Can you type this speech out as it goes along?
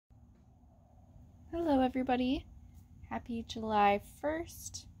Hello everybody, happy July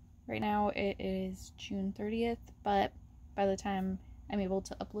 1st. Right now it is June 30th, but by the time I'm able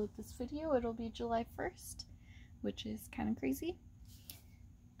to upload this video it'll be July 1st, which is kind of crazy.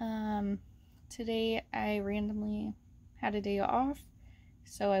 Today I randomly had a day off,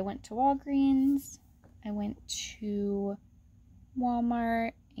 so I went to Walgreens, I went to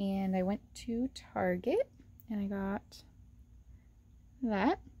Walmart, and I went to Target, and I got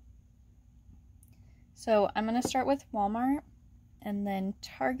that. So I'm going to start with Walmart and then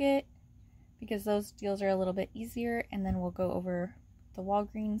Target because those deals are a little bit easier, and then we'll go over the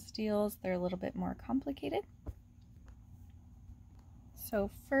Walgreens deals. They're a little bit more complicated. So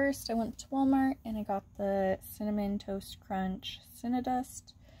first I went to Walmart and I got the Cinnamon Toast Crunch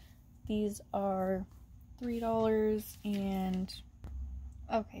Cinnadust. These are $3 and...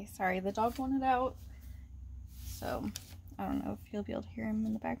 okay, sorry, the dog wanted out, so I don't know if you'll be able to hear him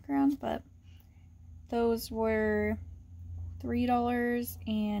in the background, but those were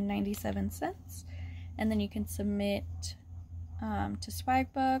 $3.97, and then you can submit to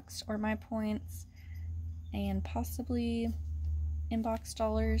Swag Bucks or My Points and possibly Inbox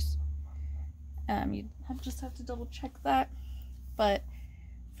Dollars. You just have to double check that, but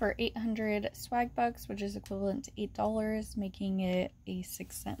for 800 Swag Bucks, which is equivalent to $8, making it a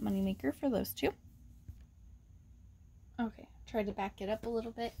 6-cent moneymaker for those two. Okay, tried to back it up a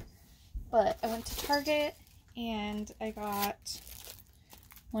little bit. But I went to Target and I got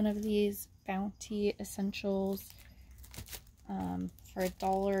one of these Bounty Essentials for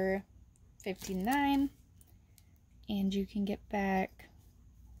 $1.59, and you can get back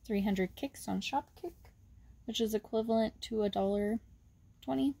 300 kicks on Shopkick, which is equivalent to $1.20,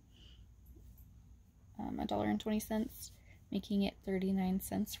 $1.20, making it 39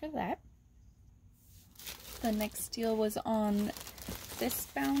 cents for that. The next deal was on this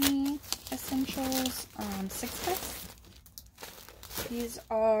Bounty Essentials 6-pack. These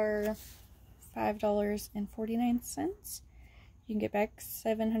are $5.49. You can get back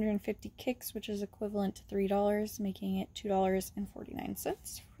 750 kicks, which is equivalent to $3, making it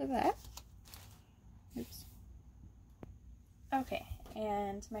 $2.49 for that. Oops. Okay,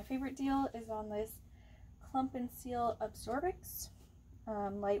 and my favorite deal is on this Clump and Seal Absorbix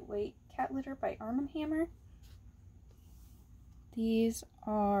lightweight cat litter by Arm & Hammer. These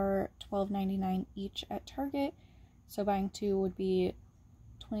are $12.99 each at Target, so buying two would be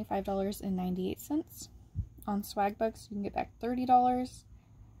 $25.98. On Swag Bucks, you can get back $30,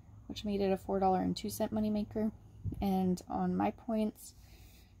 which made it a $4.02 moneymaker. And on My Points,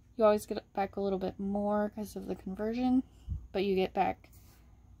 you always get back a little bit more because of the conversion, but you get back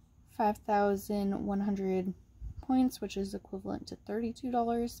 5,100 points, which is equivalent to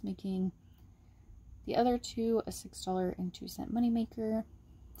 $32, making the other two a $6.02 moneymaker.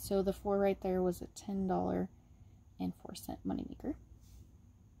 So the 4 right there was a $10.04 moneymaker.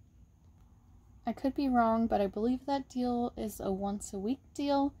 I could be wrong, but I believe that deal is a once a week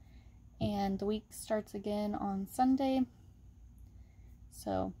deal, and the week starts again on Sunday.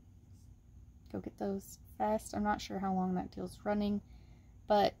 So go get those fast. I'm not sure how long that deal's running,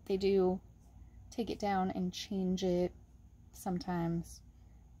 but they do take it down and change it sometimes,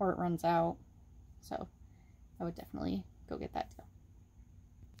 or it runs out. So I would definitely go get that deal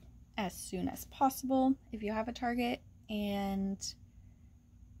as soon as possible if you have a Target, and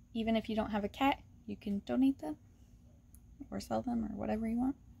even if you don't have a cat, you can donate them or sell them or whatever you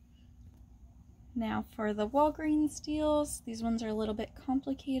want. Now for the Walgreens deals, these ones are a little bit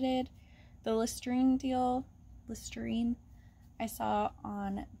complicated. The Listerine deal, I saw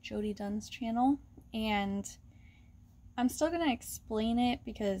on Jody Dunn's channel, and I'm still going to explain it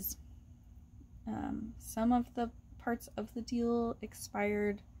because some of the parts of the deal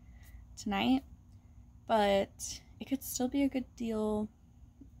expired tonight, but it could still be a good deal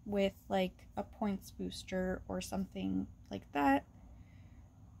with like a points booster or something like that.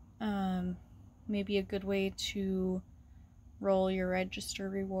 Maybe a good way to roll your register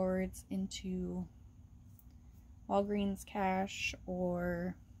rewards into Walgreens cash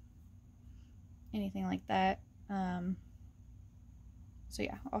or anything like that. So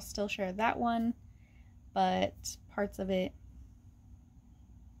yeah, I'll still share that one, but parts of it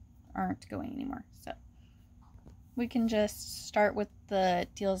aren't going anymore. So we can just start with the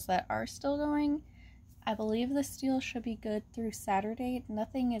deals that are still going. I believe this deal should be good through Saturday.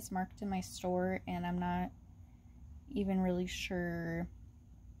 Nothing is marked in my store, and I'm not even really sure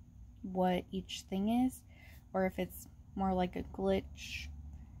what each thing is, or if it's more like a glitch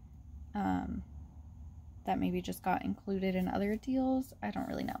that maybe just got included in other deals. I don't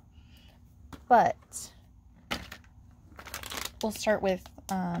really know. But we'll start with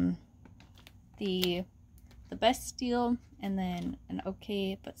the best deal and then an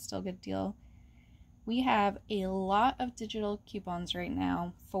okay but still good deal. We have a lot of digital coupons right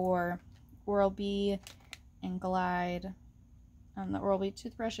now for Oral-B and Glide, the Oral-B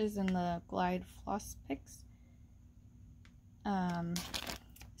toothbrushes and the Glide floss picks.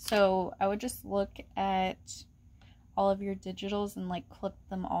 So I would just look at all of your digitals and like clip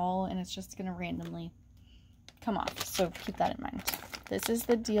them all, and it's just gonna randomly come off. So keep that in mind. This is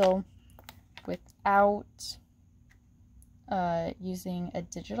the deal without using a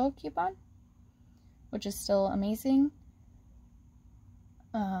digital coupon, which is still amazing.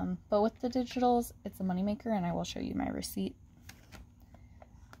 But with the digitals, it's a moneymaker, and I will show you my receipt.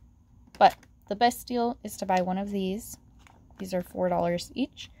 But the best deal is to buy one of these. These are $4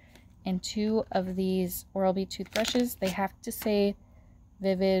 each. And 2 of these Oral-B toothbrushes. They have to say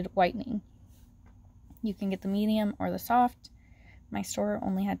Vivid Whitening. You can get the medium or the soft. My store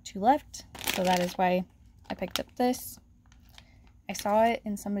only had 2 left, so that is why I picked up this. I saw it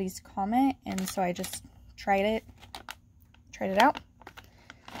in somebody's comment, and so I just tried it out,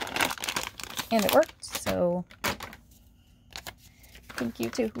 and it worked. So thank you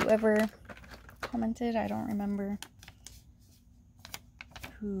to whoever commented. I don't remember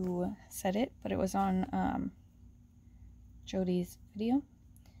who said it, but it was on Jody's video.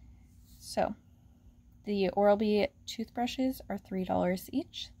 So the Oral-B toothbrushes are $3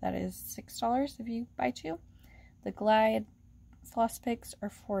 each. That is $6 if you buy 2. The Glide floss picks are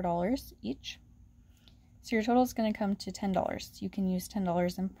 $4 each. So your total is going to come to $10. You can use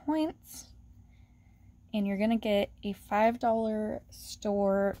 $10 in points, and you're going to get a $5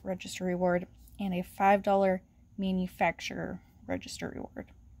 store register reward and a $5 manufacturer register reward.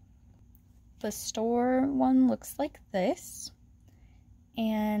 The store one looks like this,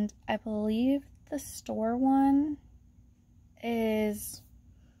 and I believe the store one is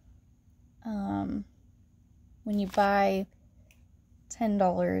when you buy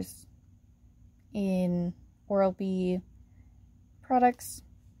 $10 in Oral-B products,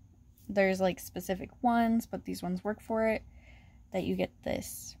 there's like specific ones, but these ones work for it, that you get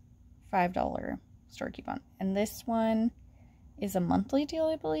this $5 store coupon. And this one is a monthly deal,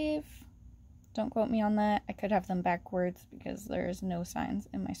 I believe. Don't quote me on that. I could have them backwards because there's no signs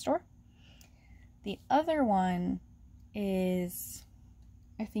in my store. The other one is,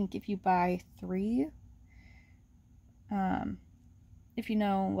 I think if you buy 3, if you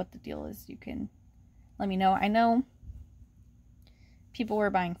know what the deal is, you can let me know. I know people were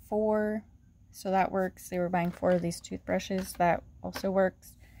buying 4, so that works. They were buying 4 of these toothbrushes. That also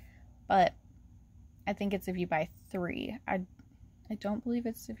works. But I think it's if you buy 3. I don't believe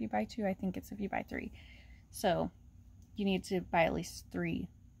it's if you buy 2. I think it's if you buy 3. So you need to buy at least 3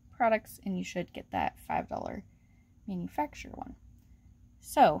 products, and you should get that $5 manufacturer one.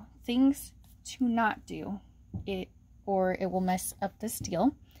 So things to not do, or it will mess up this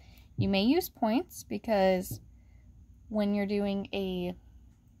deal. You may use points, because when you're doing a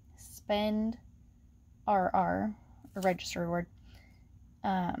spend RR, or register reward,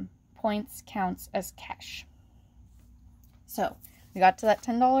 points counts as cash. So we got to that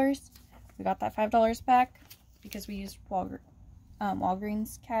 $10. We got that $5 back because we used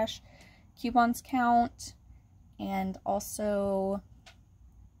Walgreens cash. Coupons count, and also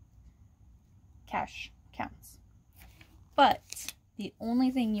cash counts. But the only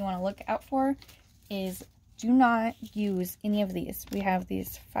thing you want to look out for is do not use any of these. We have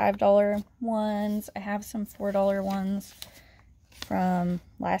these $5 ones. I have some $4 ones from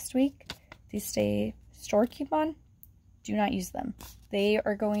last week. These say store coupon. Do not use them. They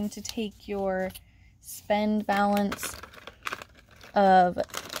are going to take your spend balance of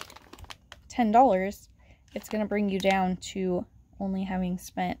 $10. It's going to bring you down to only having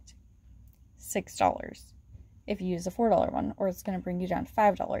spent $6 if you use a $4 one, or it's going to bring you down to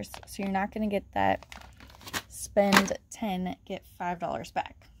 $5. So you're not going to get that spend 10, get $5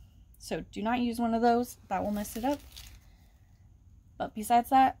 back. So do not use one of those. That will mess it up. But besides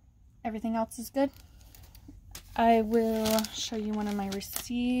that, everything else is good. I will show you one of my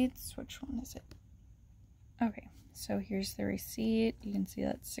receipts. Which one is it? Okay, so here's the receipt. You can see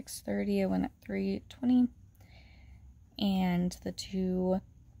that's $6.30. I went at $3.20. And the 2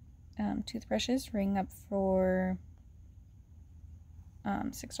 toothbrushes ring up for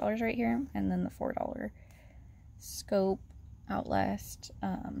 $6 right here. And then the $4 Scope Outlast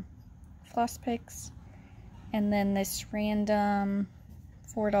floss picks. And then this random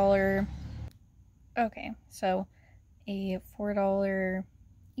 $4. Okay, so a $4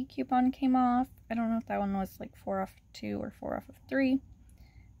 e-coupon came off. I don't know if that one was like 4 off 2 or 4 off of 3.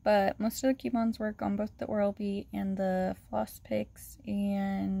 But most of the coupons work on both the Oral-B and the floss picks.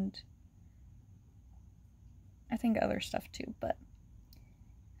 And think other stuff too, but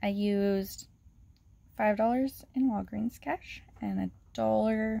I used $5 in Walgreens cash and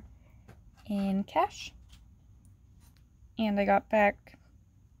 $1 in cash. And I got back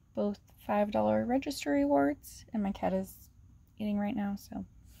both $5 register rewards, and my cat is eating right now, so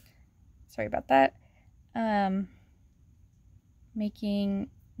sorry about that. Making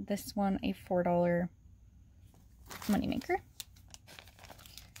this one a $4 moneymaker.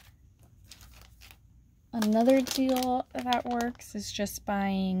 Another deal that works is just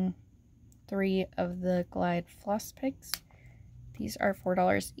buying 3 of the Glide floss picks. These are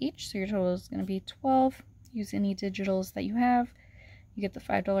 $4 each, so your total is going to be $12. Use any digitals that you have. You get the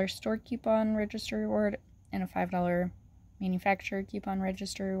 $5 store coupon register reward and a $5 manufacturer coupon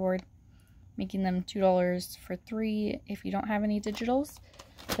register reward, making them $2 for 3 if you don't have any digitals.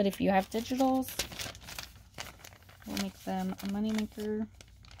 But if you have digitals, we'll make them a moneymaker.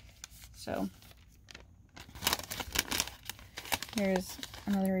 So here's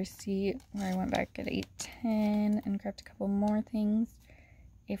another receipt where I went back at 8:10 and grabbed a couple more things.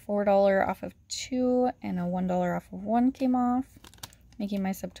 A $4 off of 2 and a $1 off of 1 came off, making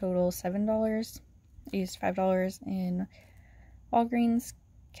my subtotal $7. I used $5 in Walgreens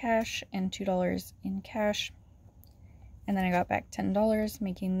cash and $2 in cash. And then I got back $10,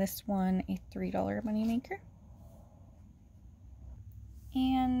 making this one a $3 moneymaker.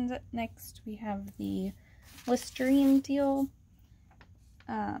 And next we have the Listerine deal.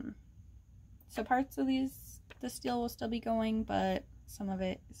 So parts of this deal will still be going, but some of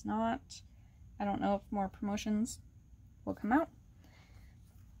it is not. I don't know if more promotions will come out.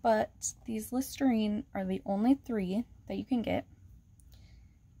 But these Listerine are the only 3 that you can get.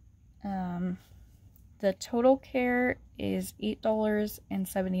 The Total Care is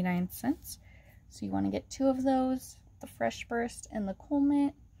 $8.79. So you want to get 2 of those. The Fresh Burst and the Cool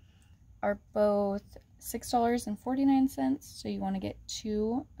Mint are both $6.49. So you want to get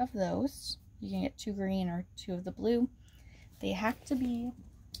 2 of those. You can get 2 green or 2 of the blue. They have to be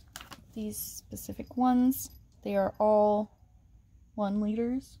these specific ones. They are all 1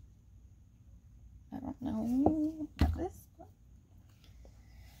 liters. I don't know about this.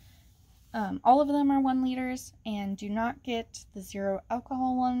 All of them are 1 liters, and do not get the 0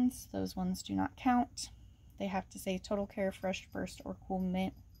 alcohol ones. Those ones do not count. They have to say Total Care, Fresh Burst, or Cool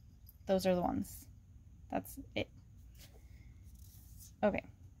Mint. Those are the ones. That's it. Okay.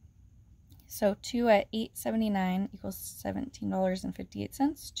 So 2 at $8.79 equals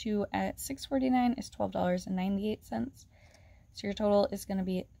 $17.58. 2 at $6.49 is $12.98. So your total is going to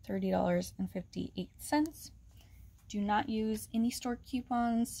be $30.58. Do not use any store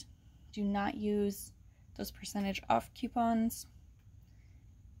coupons. Do not use those percentage off coupons.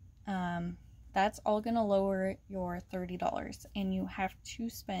 That's all going to lower your $30, and you have to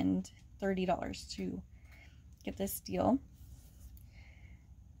spend $30 to get this deal.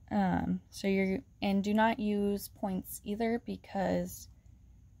 And do not use points either, because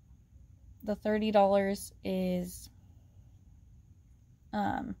the $30 is,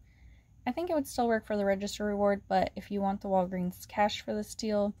 I think it would still work for the register reward, but if you want the Walgreens cash for this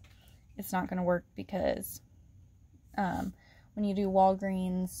deal, it's not going to work, because when you do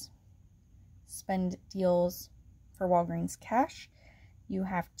Walgreens spend deals for Walgreens cash, you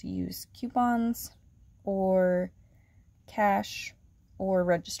have to use coupons or cash or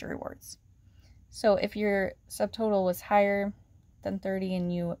register rewards. So if your subtotal was higher than 30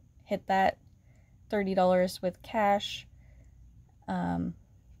 and you hit that $30 with cash,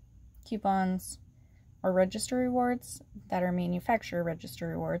 coupons, or register rewards that are manufacturer register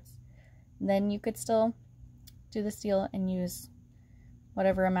rewards, then you could still do this deal and use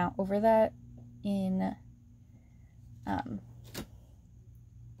whatever amount over that in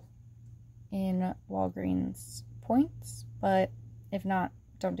Walgreens points. But if not,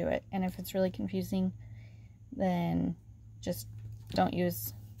 don't do it. And if it's really confusing, then just don't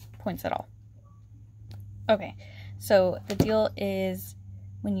use points at all. Okay, so the deal is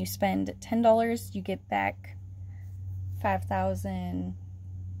when you spend $10, you get back 5,000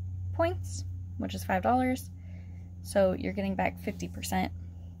 points, which is $5. So you're getting back 50%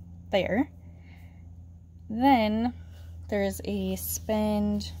 there. Then there's a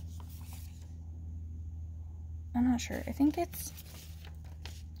spend, I'm not sure, I think it's,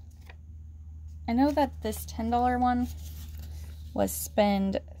 I know that this $10 one was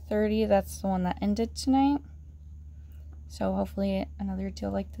spend 30. That's the one that ended tonight. So hopefully another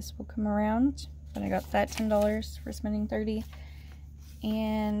deal like this will come around. But I got that $10 for spending 30.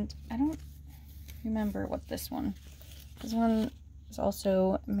 And I don't remember what this one. This one is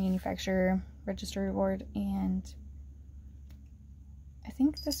also manufacturer register reward, and I I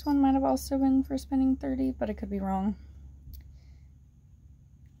think this one might have also been for spending 30, but I could be wrong.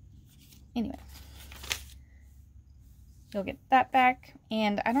 Anyway, you'll get that back,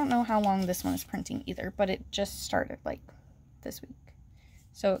 and I don't know how long this one is printing either, but it just started like this week.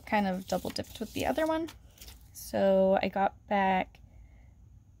 So it kind of double dipped with the other one. So I got back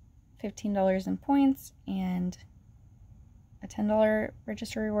 $15 in points and a $10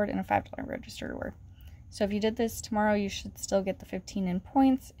 register reward and a $5 register reward. So if you did this tomorrow, you should still get the 15 in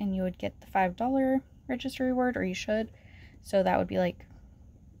points and you would get the $5 register reward, or you should. So that would be like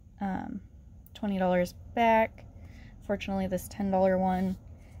 $20 back. Fortunately, this $10 one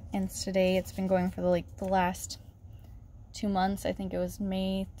ends today. It's been going for the last 2 months. I think it was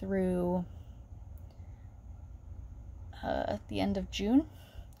May through the end of June.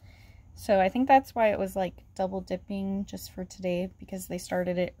 So I think that's why it was like double dipping just for today, because they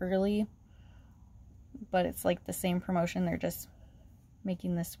started it early, but it's like the same promotion. They're just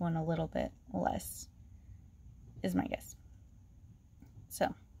making this one a little bit less, is my guess.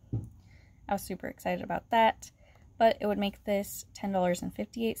 So I was super excited about that, but it would make this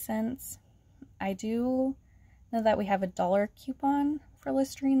 $10.58. I do know that we have a $1 coupon for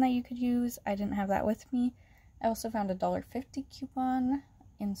Listerine that you could use. I didn't have that with me. I also found a $1.50 coupon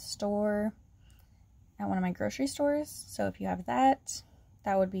in store at one of my grocery stores. So if you have that,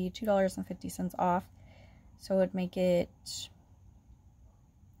 that would be $2.50 off. So it would make it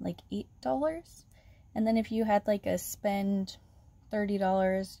like $8. And then if you had like a spend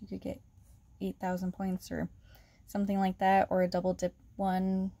 $30, you could get 8,000 points or something like that, or a double dip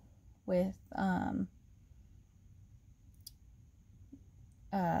one with a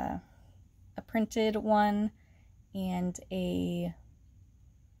printed one and a,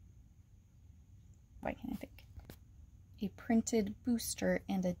 why can't I think? A printed booster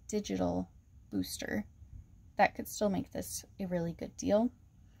and a digital booster. That could still make this a really good deal.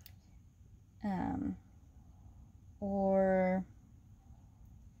 Or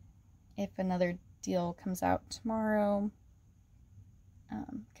if another deal comes out tomorrow,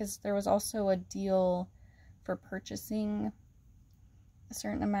 because there was also a deal for purchasing a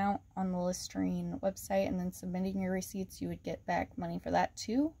certain amount on the Listerine website and then submitting your receipts, you would get back money for that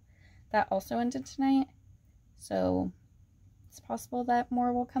too. That also ended tonight, so it's possible that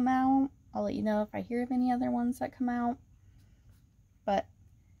more will come out. I'll let you know if I hear of any other ones that come out, but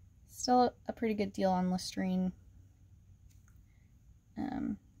still a pretty good deal on Listerine.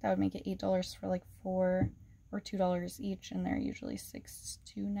 That would make it $8 for like 4 or $2 each, and they're usually $6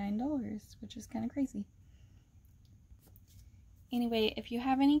 to $9, which is kind of crazy. Anyway, if you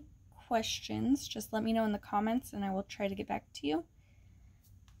have any questions, just let me know in the comments and I will try to get back to you.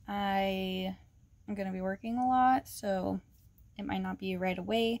 I am going to be working a lot, so it might not be right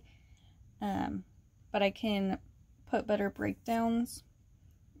away, but I can put better breakdowns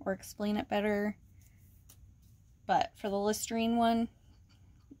or explain it better. But for the Listerine one,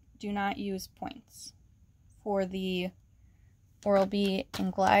 do not use points. For the Oral-B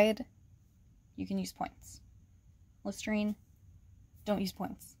and Glide, you can use points. Listerine, don't use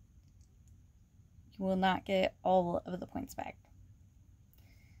points. You will not get all of the points back.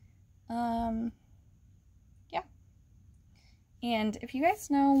 Yeah. And if you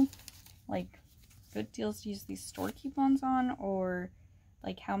guys know, like, good deals to use these store coupons on, or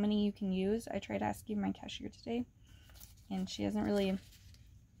like how many you can use, I tried asking my cashier today, and she hasn't really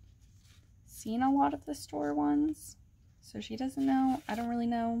seen a lot of the store ones, so she doesn't know. I don't really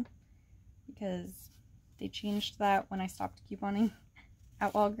know, because they changed that when I stopped couponing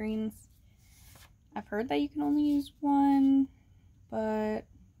at Walgreens. I've heard that you can only use one, but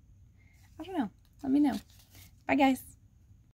I don't know. Let me know. Bye, guys.